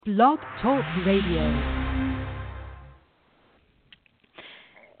Blog Talk Radio.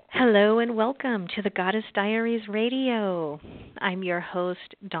 Hello and welcome to the Goddess Diaries Radio. I'm your host,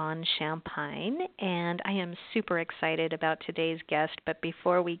 Dawn Champagne, and I am super excited about today's guest. But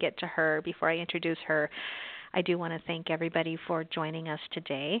before we get to her, before I introduce her, I do want to thank everybody for joining us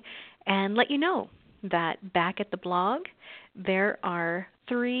today and let you know that back at the blog, there are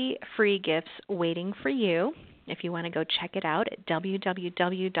 3 free gifts waiting for you. If you want to go check it out at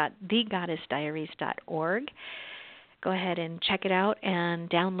www.thegoddessdiaries.org. Go ahead and check it out and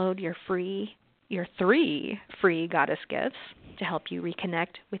download your 3 free goddess gifts to help you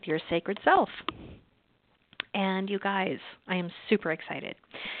reconnect with your sacred self. And you guys, I am super excited.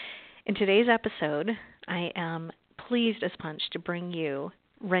 In today's episode, I am pleased as punch to bring you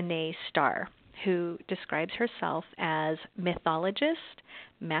Renee Starr, who describes herself as mythologist,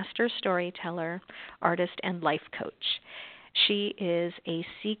 master storyteller, artist, and life coach. She is a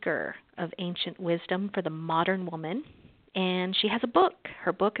seeker of ancient wisdom for the modern woman, and she has a book.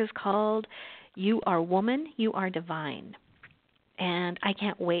 Her book is called You Are Woman, You Are Divine. And I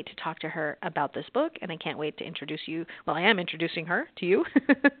can't wait to talk to her about this book, and I can't wait to introduce you. Well, I am introducing her to you.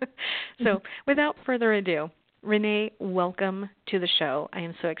 So without further ado, Renee, welcome to the show. I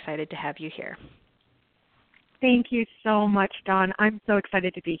am so excited to have you here. Thank you so much, Dawn. I'm so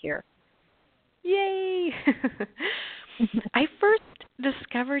excited to be here. Yay! I first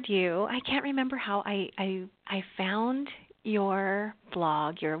discovered you. I can't remember how I found your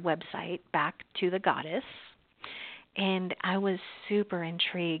blog, your website, Back to the Goddess, and I was super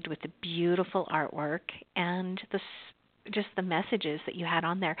intrigued with the beautiful artwork and just the messages that you had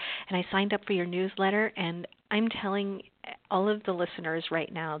on there. And I signed up for your newsletter, and I'm telling all of the listeners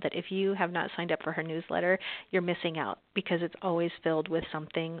right now that if you have not signed up for her newsletter, you're missing out because it's always filled with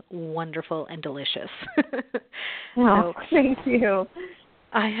something wonderful and delicious. Oh, thank you.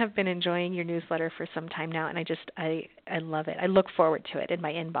 I have been enjoying your newsletter for some time now, and I love it. I look forward to it in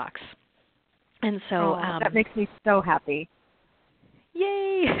my inbox. And so that makes me so happy.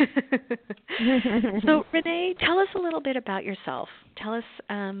 Yay! So, Renee, tell us a little bit about yourself. Tell us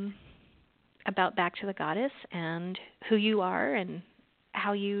about Back to the Goddess and who you are and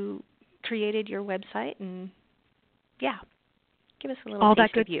how you created your website, and give us a little all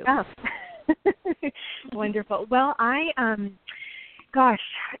taste that good of you. Stuff. Wonderful. Well,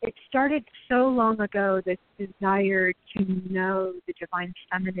 it started so long ago, this desire to know the divine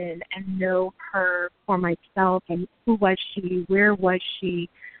feminine and know her for myself, and who was she, where was she,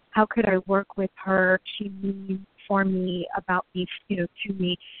 how could I work with her, she means for me, about me, to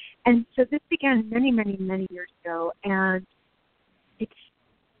me. And so this began many, many, many years ago, and it's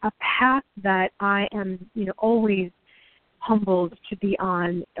a path that I am, always humbled to be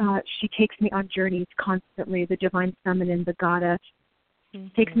on. She takes me on journeys constantly, the divine feminine, the goddess,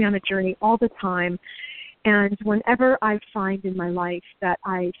 takes me on a journey all the time. And whenever I find in my life that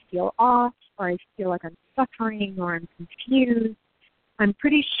I feel off, or I feel like I'm suffering, or I'm confused, I'm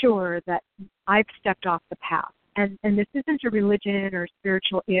pretty sure that I've stepped off the path. And this isn't a religion or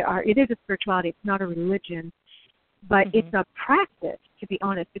spiritual, it is a spirituality, it's not a religion, but it's a practice, to be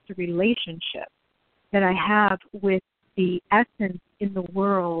honest. It's a relationship that I have with the essence in the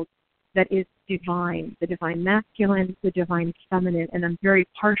world that is divine, the divine masculine, the divine feminine, and I'm very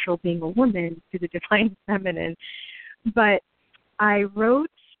partial, being a woman, to the divine feminine. But I wrote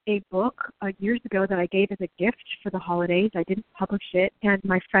a book years ago that I gave as a gift for the holidays. I didn't publish it, and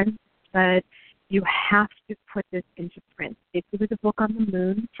my friend said, you have to put this into print. It was a book on the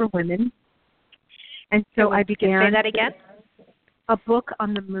moon for women. And so I began... Say that again? A book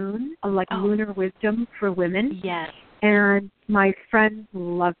on the moon, lunar wisdom for women. Yes. And my friends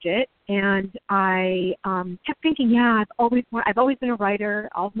loved it, and I kept thinking, I've always been a writer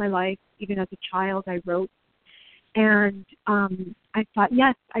all of my life. Even as a child, I wrote. And I thought,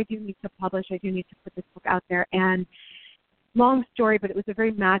 yes, I do need to publish. I do need to put this book out there. And long story, but it was a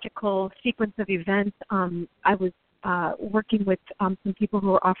very magical sequence of events. I was working with some people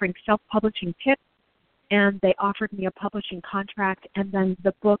who were offering self-publishing tips, and they offered me a publishing contract, and then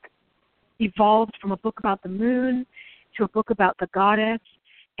the book evolved from a book about the moon to a book about the goddess,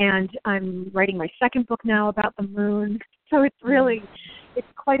 and I'm writing my second book now about the moon. So it's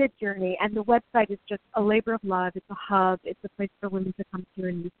quite a journey, and the website is just a labor of love. It's a hub. It's a place for women to come to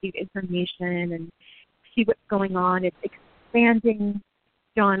and receive information and see what's going on. It's expanding,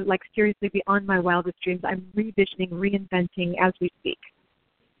 John, seriously beyond my wildest dreams. I'm revisioning, reinventing as we speak.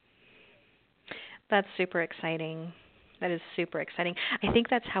 That's super exciting. That is super exciting. I think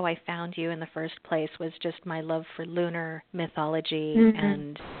that's how I found you in the first place, was just my love for lunar mythology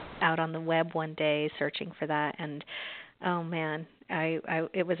and out on the web one day searching for that. And Oh man,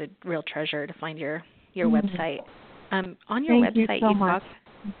 it was a real treasure to find your website. On your Thank website you so you much. talk.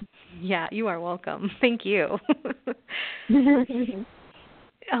 Yeah, you are welcome. Thank you.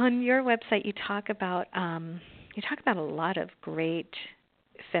 On your website you talk about a lot of great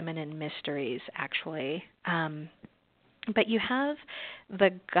feminine mysteries actually. But you have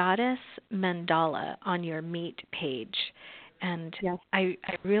the goddess mandala on your meet page. And Yes. I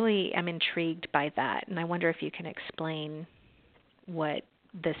really am intrigued by that, and I wonder if you can explain what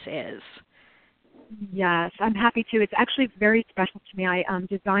this is. Yes, I'm happy to. It's actually very special to me. I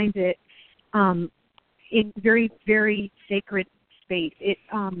designed it in very, very sacred space. It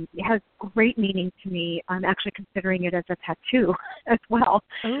has great meaning to me. I'm actually considering it as a tattoo as well.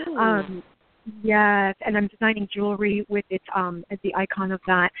 Yes, and I'm designing jewelry with it as the icon of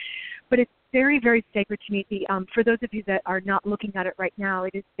that. But it's very, very sacred to me. For those of you that are not looking at it right now,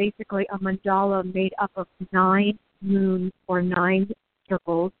 it is basically a mandala made up of 9 moons or 9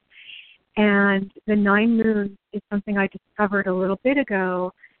 circles. And the 9 moons is something I discovered a little bit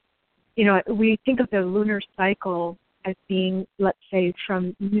ago. You know, we think of the lunar cycle as being, let's say,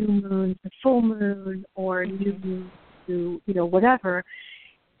 from new moon to full moon or new moon to, whatever.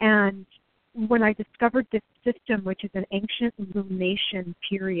 And when I discovered this system, which is an ancient lunation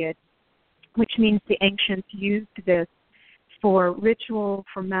period, which means the ancients used this for ritual,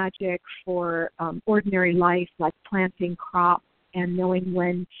 for magic, for ordinary life, like planting crops and knowing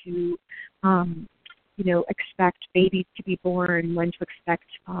when to, expect babies to be born, when to expect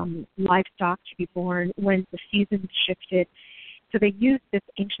livestock to be born, when the seasons shifted. So they used this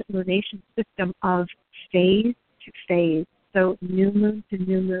ancient lunation system of phase to phase. So new moon to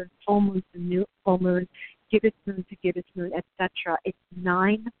new moon, full moon to new full moon, gibbous moon to gibbous moon, etc. It's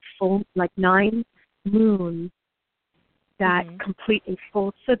 9 moons that complete a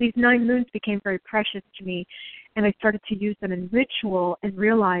full. So these 9 moons became very precious to me, and I started to use them in ritual and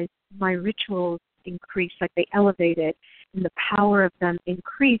realized my rituals increased, like they elevated, and the power of them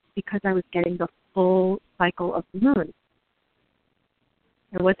increased because I was getting the full cycle of the moon.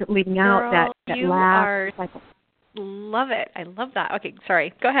 I wasn't leaving out that last cycle. Love it. I love that. Okay,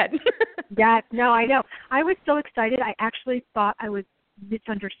 sorry. Go ahead. Yes, no, I know. I was so excited. I actually thought I was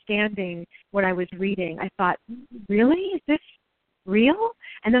misunderstanding what I was reading. I thought, really? Is this real?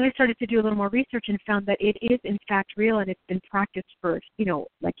 And then I started to do a little more research and found that it is, in fact, real, and it's been practiced for,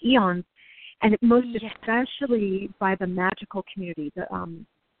 like eons, and most especially by the magical community, the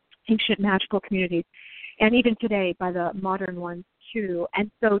ancient magical communities, and even today by the modern ones too.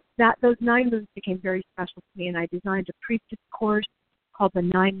 And so those 9 moons became very special to me, and I designed a priestess course called the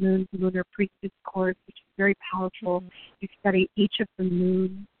 9 Moons Lunar Priestess Course, which is very powerful. You study each of the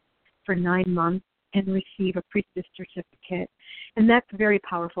moons for 9 months and receive a priestess certificate. And that's very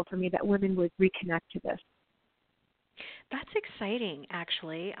powerful for me, that women would reconnect to this. That's exciting,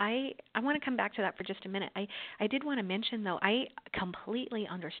 actually. I want to come back to that for just a minute. I did want to mention, though, I completely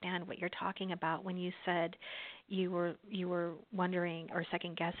understand what you're talking about when you said you were wondering or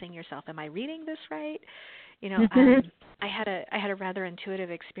second guessing yourself. Am I reading this right? I had a rather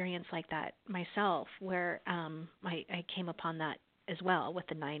intuitive experience like that myself, where I came upon that as well with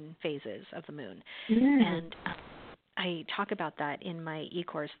the 9 phases of the moon, and I talk about that in my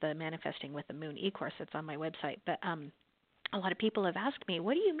e-course, the Manifesting with the Moon e-course that's on my website. But a lot of people have asked me,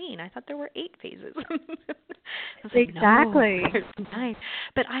 what do you mean? I thought there were 8 phases. Exactly. Like, no, there's 9.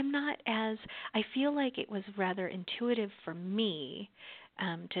 But I feel like it was rather intuitive for me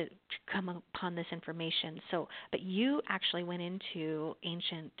to come upon this information. But you actually went into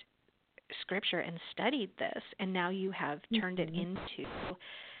ancient scripture and studied this, and now you have turned it into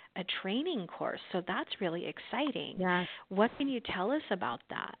a training course. So that's really exciting. Yes. What can you tell us about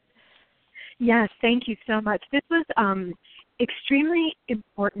that? Yes, thank you so much. This was extremely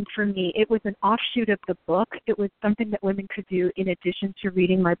important for me. It was an offshoot of the book. It was something that women could do in addition to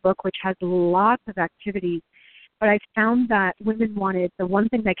reading my book, which has lots of activities. But I found that women wanted, the one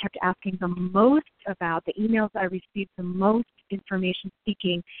thing they kept asking the most about, the emails I received the most information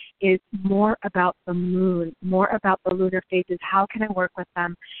seeking, is more about the moon, more about the lunar phases. How can I work with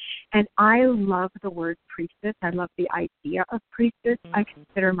them? And I love the word priestess. I love the idea of priestess. I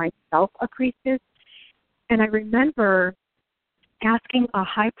consider myself a priestess. And I remember asking a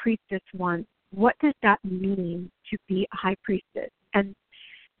high priestess once, what does that mean to be a high priestess? And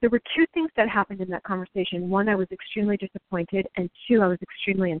there were 2 things that happened in that conversation. 1, I was extremely disappointed, and 2, I was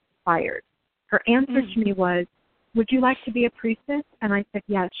extremely inspired. Her answer to me was, would you like to be a priestess? And I said,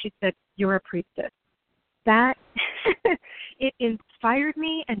 yes. She said, you're a priestess. that it inspired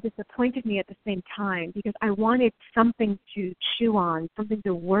me and disappointed me at the same time, because I wanted something to chew on, something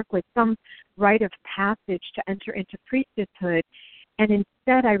to work with, some rite of passage to enter into priestesshood. And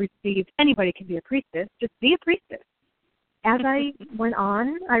instead I received, anybody can be a priestess, just be a priestess. As I went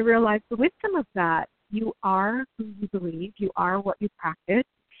on, I realized the wisdom of that. You are who you believe, you are what you practice,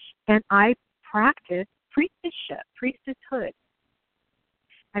 and I practice priestesshood.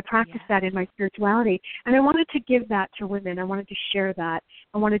 I practiced that in my spirituality, and I wanted to give that to women. I wanted to share that.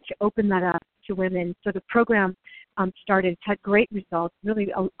 I wanted to open that up to women. So the program started, had great results.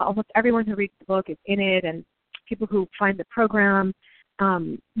 Really, almost everyone who reads the book is in it, and people who find the program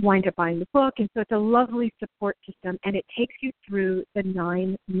wind up buying the book. And so it's a lovely support system, and it takes you through the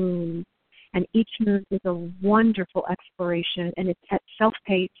 9 moons. And each moon is a wonderful exploration, and it's at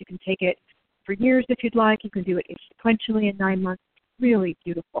self-pace. You can take it for years if you'd like. You can do it sequentially in 9 months. Really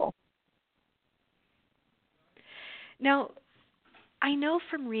beautiful. Now, I know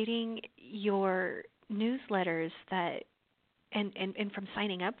from reading your newsletters that, and from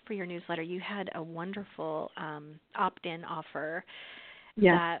signing up for your newsletter, you had a wonderful opt-in offer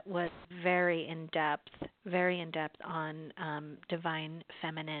that was very in-depth on divine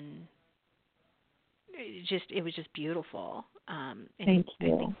feminine. It was just beautiful. Thank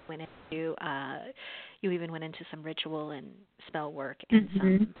you. I think you even went into some ritual and spell work and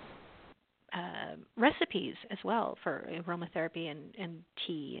some recipes as well for aromatherapy and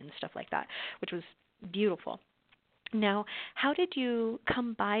tea and stuff like that, which was beautiful. Now, how did you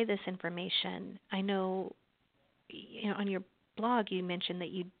come by this information? I know, on your blog you mentioned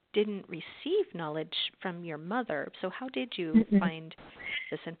that you didn't receive knowledge from your mother. So how did you find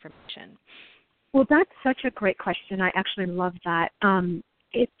this information? Well, that's such a great question. I actually love that.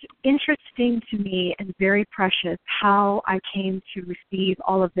 It's interesting to me and very precious how I came to receive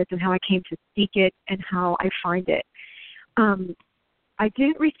all of this and how I came to seek it and how I find it. I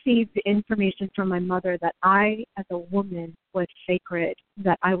didn't receive the information from my mother that I, as a woman, was sacred,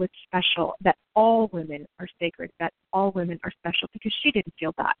 that I was special, that all women are sacred, that all women are special, because she didn't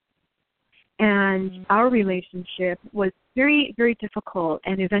feel that. And our relationship was very, very difficult,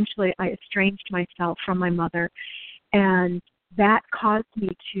 and eventually I estranged myself from my mother, and that caused me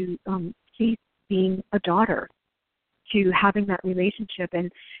to cease being a daughter, to having that relationship.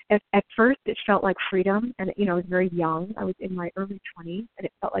 And at first it felt like freedom, and I was very young. I was in my early 20s, and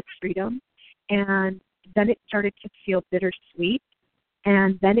it felt like freedom. And then it started to feel bittersweet,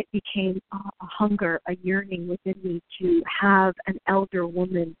 and then it became a hunger, a yearning within me to have an elder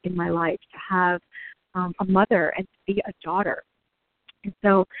woman in my life, to have a mother and to be a daughter. And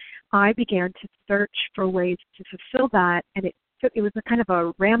so I began to search for ways to fulfill that, and it was a kind of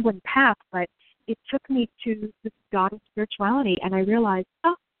a rambling path, but it took me to this God of spirituality, and I realized,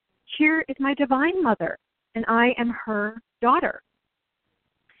 here is my divine mother, and I am her daughter.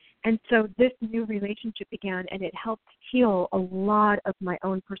 And so this new relationship began, and it helped heal a lot of my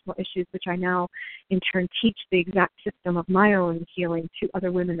own personal issues, which I now, in turn, teach the exact system of my own healing to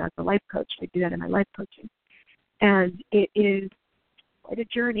other women as a life coach. I do that in my life coaching. And it is quite a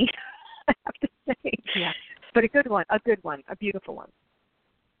journey, I have to say. Yeah. But a good one, a beautiful one.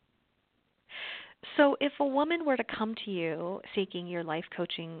 So if a woman were to come to you seeking your life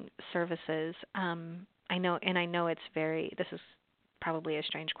coaching services, I know this is probably a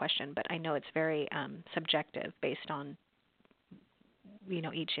strange question, but I know it's very subjective based on,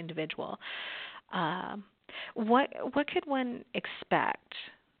 each individual. What could one expect?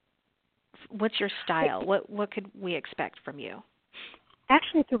 What's your style? What could we expect from you?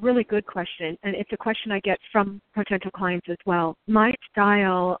 Actually, it's a really good question, and it's a question I get from potential clients as well. My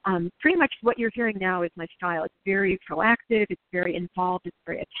style, pretty much what you're hearing now is my style. It's very proactive, it's very involved, it's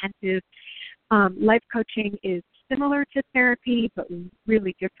very attentive. Life coaching is similar to therapy, but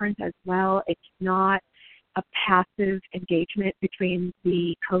really different as well. It's not a passive engagement between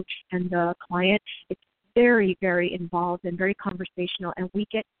the coach and the client. It's very, very involved and very conversational, and we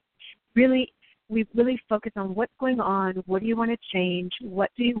really focus on what's going on, what do you want to change, what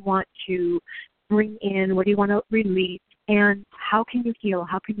do you want to bring in, what do you want to release, and how can you heal,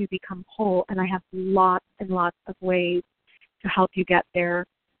 how can you become whole. And I have lots and lots of ways to help you get there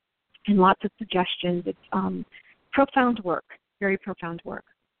and lots of suggestions. It's profound work, very profound work.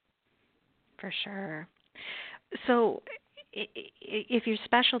 For sure. So if your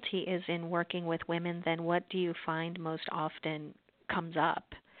specialty is in working with women, then what do you find most often comes up?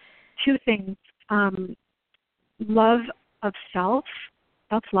 Two things. Love of self,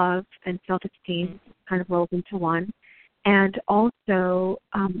 self-love, and self-esteem kind of rolls into one. And also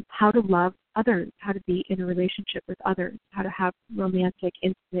how to love others, how to be in a relationship with others, how to have romantic,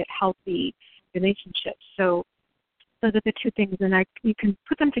 intimate, healthy, relationships. So those are the two things, and you can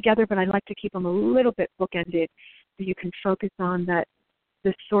put them together, but I like to keep them a little bit bookended so you can focus on that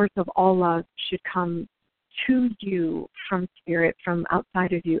the source of all love should come to you from spirit, from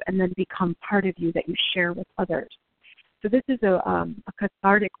outside of you, and then become part of you that you share with others. So this is a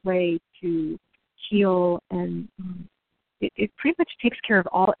cathartic way to heal, and it pretty much takes care of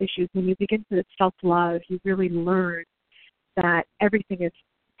all issues. When you begin to self-love, you really learn that everything is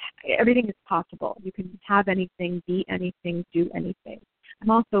possible. You can have anything, be anything, do anything. I'm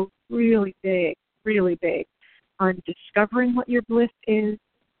also really big on discovering what your bliss is,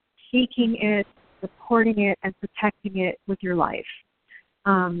 seeking it, supporting it, and protecting it with your life.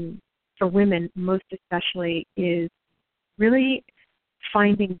 For women, most especially, is really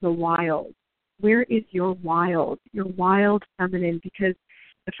finding the wild. Where is your wild feminine? Because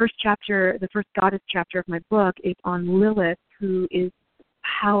the first goddess chapter of my book is on Lilith, who is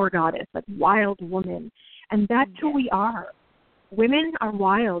power goddess, like wild woman. And that's who we are. Women are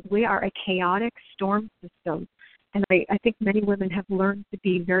wild. We are a chaotic storm system. And I think many women have learned to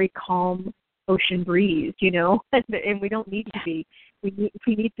be very calm ocean breeze, and we don't need to be. We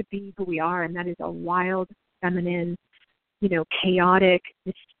need to be who we are, and that is a wild, feminine, chaotic,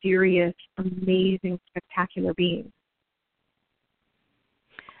 mysterious, amazing, spectacular being.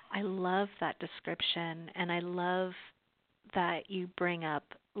 I love that description, and I love that you bring up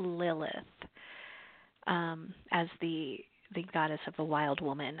Lilith as the goddess of the wild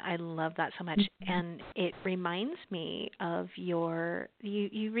woman. I love that so much. Mm-hmm. And it reminds me of you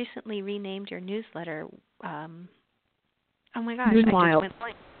recently renamed your newsletter. Oh my gosh, Moonwild. I just went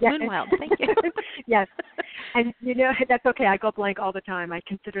blank. Yes. Moonwild, thank you. Yes. And that's okay. I go blank all the time. I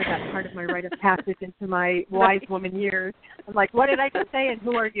consider that part of my rite of passage into my wise woman years. I'm like, what did I just say and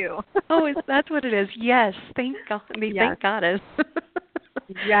who are you? That's what it is. Yes. Thank God. Thank Goddess.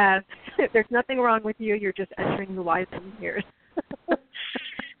 Yes. There's nothing wrong with you. You're just entering the wise woman years.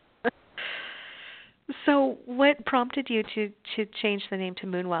 So what prompted you to change the name to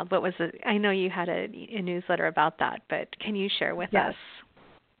Moonwild? What was it? I know you had a newsletter about that, but can you share with us?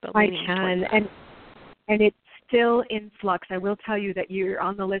 I can, and it's still in flux. I will tell you that you're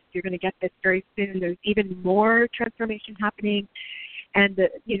on the list. You're going to get this very soon. There's even more transformation happening, and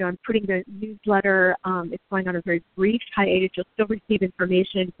I'm putting the newsletter. It's going on a very brief hiatus. You'll still receive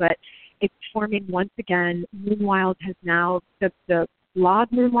information, but it's forming once again. Moonwild has now the blog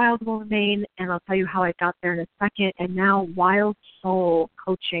Moonwild will remain, and I'll tell you how I got there in a second. And now Wild Soul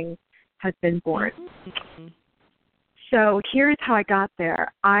Coaching has been born. Mm-hmm. So here's how I got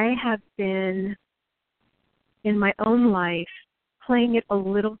there. I have been, in my own life, playing it a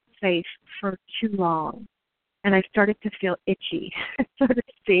little safe for too long. And I started to feel itchy, so to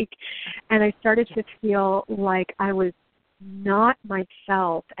speak. And I started to feel like I was not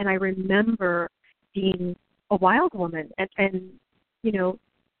myself. And I remember being a wild woman and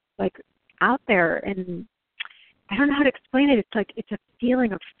like out there. And I don't know how to explain it. It's a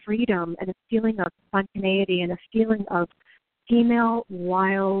feeling of freedom and a feeling of spontaneity and a feeling of female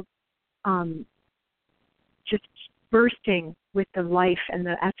wild, just bursting with the life and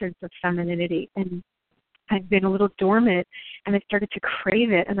the essence of femininity. And I've been a little dormant, and I started to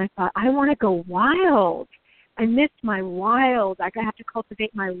crave it. And I thought, I want to go wild. I miss my wild. I have to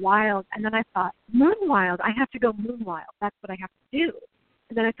cultivate my wild. And then I thought, Moonwild. I have to go Moonwild. That's what I have to do.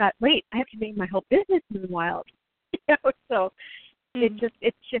 And then I thought, wait, I have to name my whole business Moonwild. So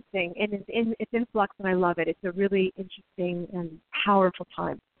it's shifting, and it's in flux, and I love it. It's a really interesting and powerful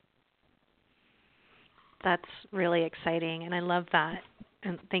time. That's really exciting, and I love that.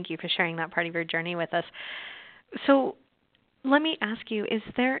 And thank you for sharing that part of your journey with us. So let me ask you, is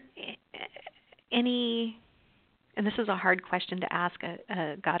there any, and this is a hard question to ask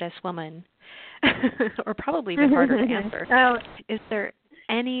a goddess woman, or probably even harder to answer, is there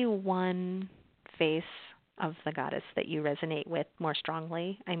any one face of the goddess that you resonate with more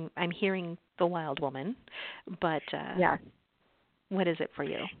strongly? I'm hearing the wild woman, but what is it for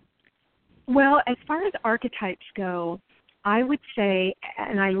you? Well, as far as archetypes go, I would say,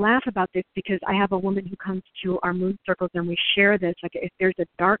 and I laugh about this because I have a woman who comes to our moon circles and we share this, like if there's a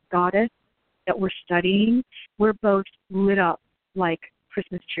dark goddess that we're studying, we're both lit up like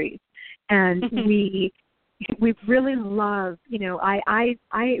Christmas trees. And we really love, I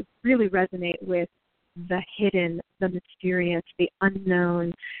really resonate with the hidden, the mysterious, the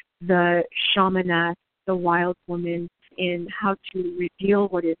unknown, the shamaness, the wild woman, in how to reveal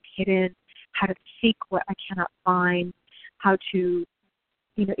what is hidden, how to seek what I cannot find, how to,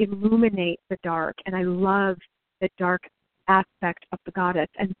 illuminate the dark. And I love the dark aspect of the goddess.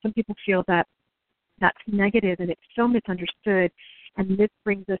 And some people feel that that's negative, and it's so misunderstood. And this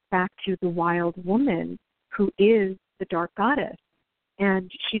brings us back to the wild woman who is the dark goddess.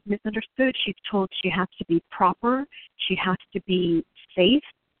 And she's misunderstood. She's told she has to be proper. She has to be safe.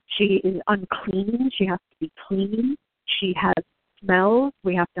 She is unclean. She has to be clean. She has smells.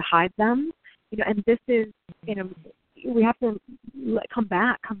 We have to hide them. And this is, we have to come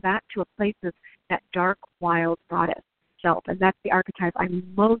back to a place of that dark, wild goddess self. And that's the archetype I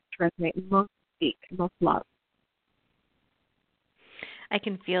most resonate, most speak, most love. I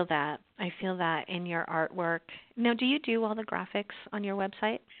can feel that. I feel that in your artwork. Now, do you do all the graphics on your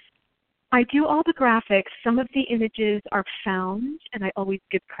website? I do all the graphics. Some of the images are found, and I always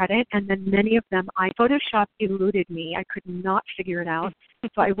give credit, and then many of them, Photoshop eluded me. I could not figure it out,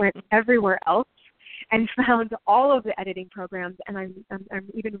 so I went everywhere else and found all of the editing programs, and I'm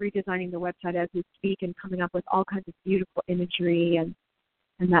even redesigning the website as we speak and coming up with all kinds of beautiful imagery and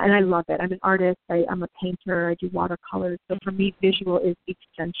I love it. I'm an artist. I'm a painter. I do watercolors. So for me, visual is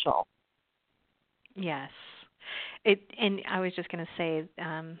essential. Yes. And I was just going to say,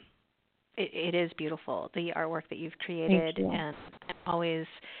 it is beautiful, the artwork that you've created. Thank you. And I'm always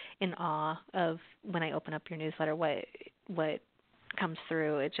in awe of when I open up your newsletter, what comes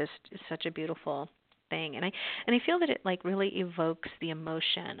through. It just is such a beautiful thing. And I feel that it like really evokes the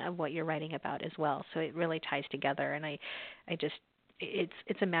emotion of what you're writing about as well. So it really ties together. And I just,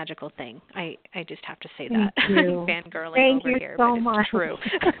 it's a magical thing. I just have to say that. Fangirling Thank over you here, so but much. It's true.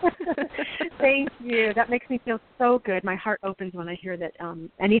 Thank you. That makes me feel so good. My heart opens when I hear that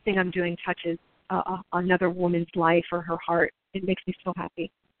anything I'm doing touches another woman's life or her heart. It makes me so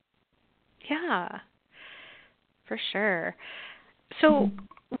happy. Yeah, for sure. So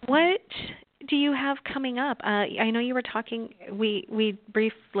what do you have coming up? I know you were talking, we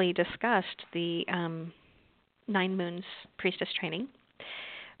briefly discussed the 9 Moons Priestess training,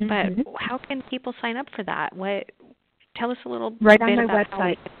 but how can people sign up for that? Tell us a little bit on my about website. How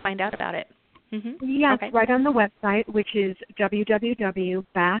we can find out about it. Yes, okay. Right on the website, which is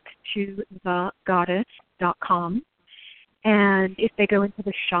www.backtothegoddess.com. And if they go into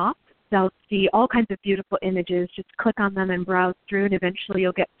the shop, they'll see all kinds of beautiful images. Just click on them and browse through, and eventually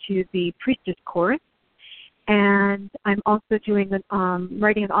you'll get to the Priestess course. And I'm also doing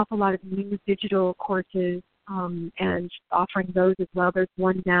writing an awful lot of new digital courses and offering those as well. There's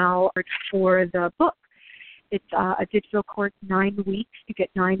one now for the book. It's a digital course, 9 weeks. You get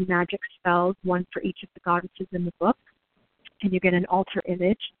 9 magic spells, one for each of the goddesses in the book, and you get an altar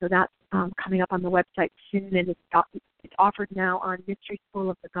image. So that's coming up on the website soon, and it's offered now on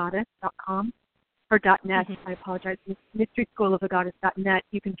mysteryschoolofthegoddess.com or .net. I apologize, mysteryschoolofthegoddess.net.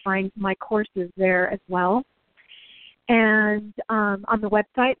 You can find my courses there as well. And on the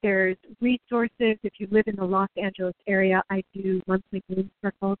website, there's resources. If you live in the Los Angeles area, I do monthly moon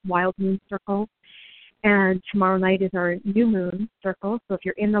circles, wild moon circles. And tomorrow night is our new moon circle. So if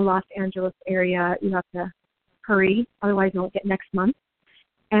you're in the Los Angeles area, you have to hurry. Otherwise, you won't get next month.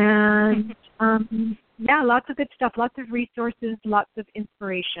 And, lots of good stuff, lots of resources, lots of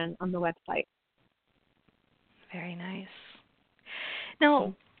inspiration on the website. Very nice.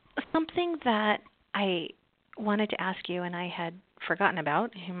 Now, something that I wanted to ask you, and I had forgotten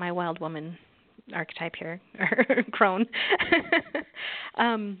about, my wild woman archetype here, or crone.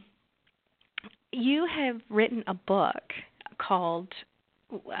 You have written a book called,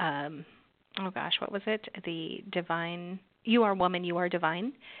 what was it? The Divine, You Are Woman, You Are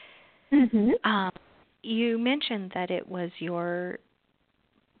Divine. You mentioned that it was your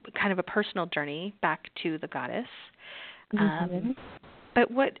kind of a personal journey back to the goddess.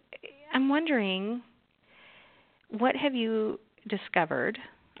 But what I'm wondering, what have you discovered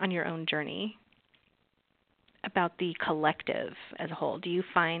on your own journey about the collective as a whole? Do you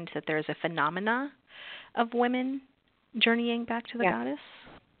find that there's a phenomena of women journeying back to the goddess?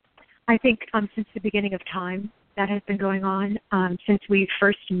 I think since the beginning of time that has been going on. Since we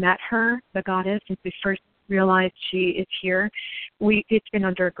first met her, the goddess, since we first realized she is here, it's been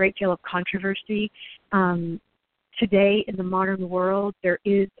under a great deal of controversy. Today in the modern world, there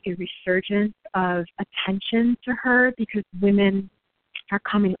is a resurgence of attention to her because women are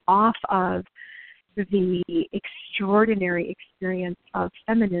coming off of the extraordinary experience of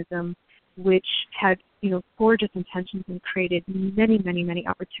feminism, which had, gorgeous intentions and created many, many, many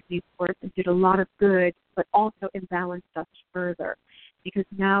opportunities for us and did a lot of good, but also imbalanced us further because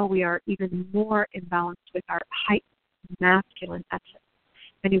now we are even more imbalanced with our heightened masculine essence.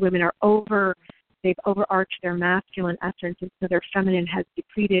 Many women are they've overarched their masculine essence, and so their feminine has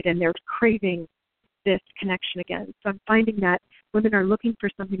depleted, and they're craving this connection again. So I'm finding that Women are looking for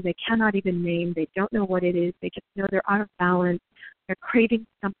something they cannot even name. They don't know what it is. They just know they're out of balance. They're craving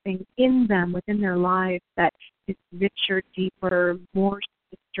something in them, within their lives, that is richer, deeper, more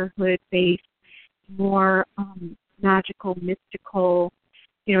sisterhood-based, more magical, mystical,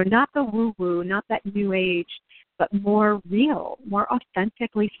 not the woo-woo, not that new age, but more real, more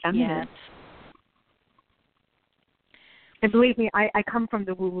authentically feminine. Yes. And believe me, I come from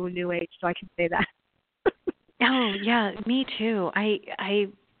the woo-woo new age, so I can say that. Oh, yeah, me too. I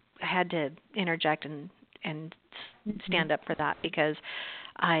had to interject and stand up for that, because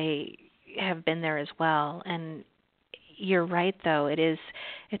I have been there as well. And you're right, though.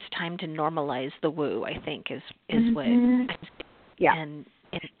 It's time to normalize the woo, I think, is what yeah. and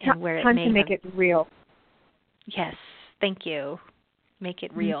where it time may to make it real. Yes, thank you. Make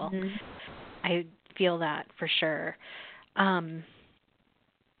it real. I feel that for sure. And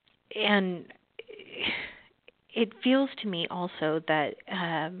it feels to me also that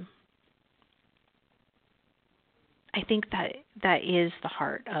I think that is the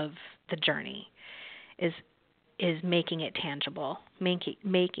heart of the journey, is making it tangible, making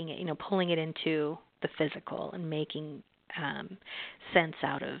it, pulling it into the physical and making sense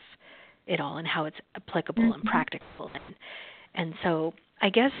out of it all and how it's applicable and practical. And so I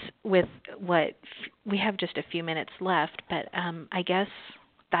guess with what we have just a few minutes left, but I guess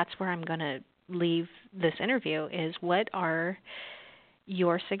that's where I'm going to leave this interview, is what are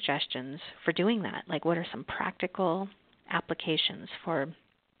your suggestions for doing that? Like, what are some practical applications for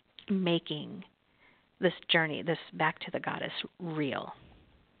making this journey, this back to the goddess, real?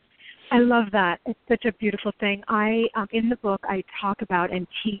 I love that. It's such a beautiful thing. I in the book, I talk about and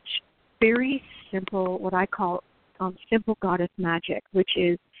teach very simple, what I call simple goddess magic, which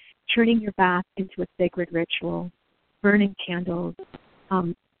is turning your bath into a sacred ritual, burning candles,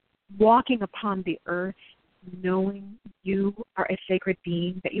 walking upon the earth, knowing you are a sacred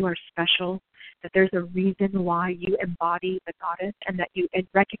being, that you are special, that there's a reason why you embody the goddess, and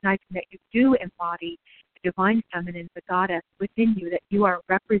recognizing that you do embody the divine feminine, the goddess within you, that you are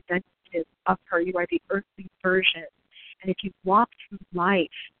representative of her. You are the earthly version. And if you walk through life,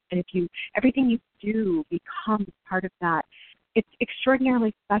 and if everything you do becomes part of that, it's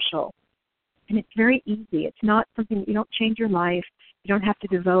extraordinarily special. And it's very easy. It's not something, you don't change your life. You don't have to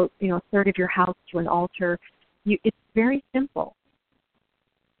devote, a third of your house to an altar. It's very simple.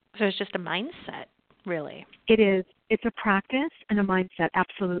 So it's just a mindset, really. It is. It's a practice and a mindset,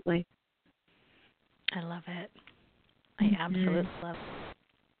 absolutely. I love it. I absolutely love it.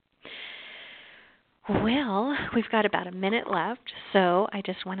 Well, we've got about a minute left, so I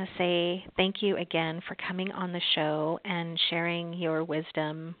just want to say thank you again for coming on the show and sharing your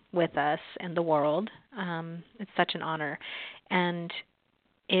wisdom with us and the world. It's such an honor. And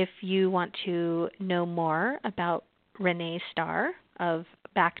if you want to know more about Renee Starr of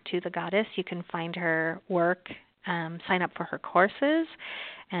Back to the Goddess, you can find her work, sign up for her courses,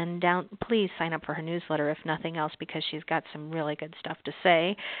 and please sign up for her newsletter, if nothing else, because she's got some really good stuff to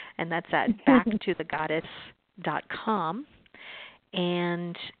say, and that's at backtothegoddess.com.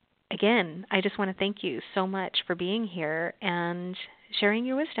 And again, I just want to thank you so much for being here and sharing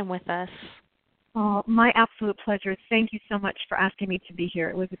your wisdom with us. Oh, my absolute pleasure. Thank you so much for asking me to be here.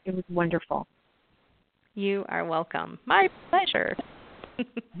 It was wonderful. You are welcome. My pleasure.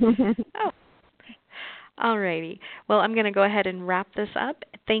 Oh. All righty. Well, I'm going to go ahead and wrap this up.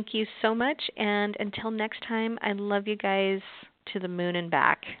 Thank you so much, and until next time, I love you guys to the moon and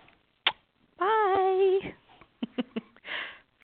back. Bye.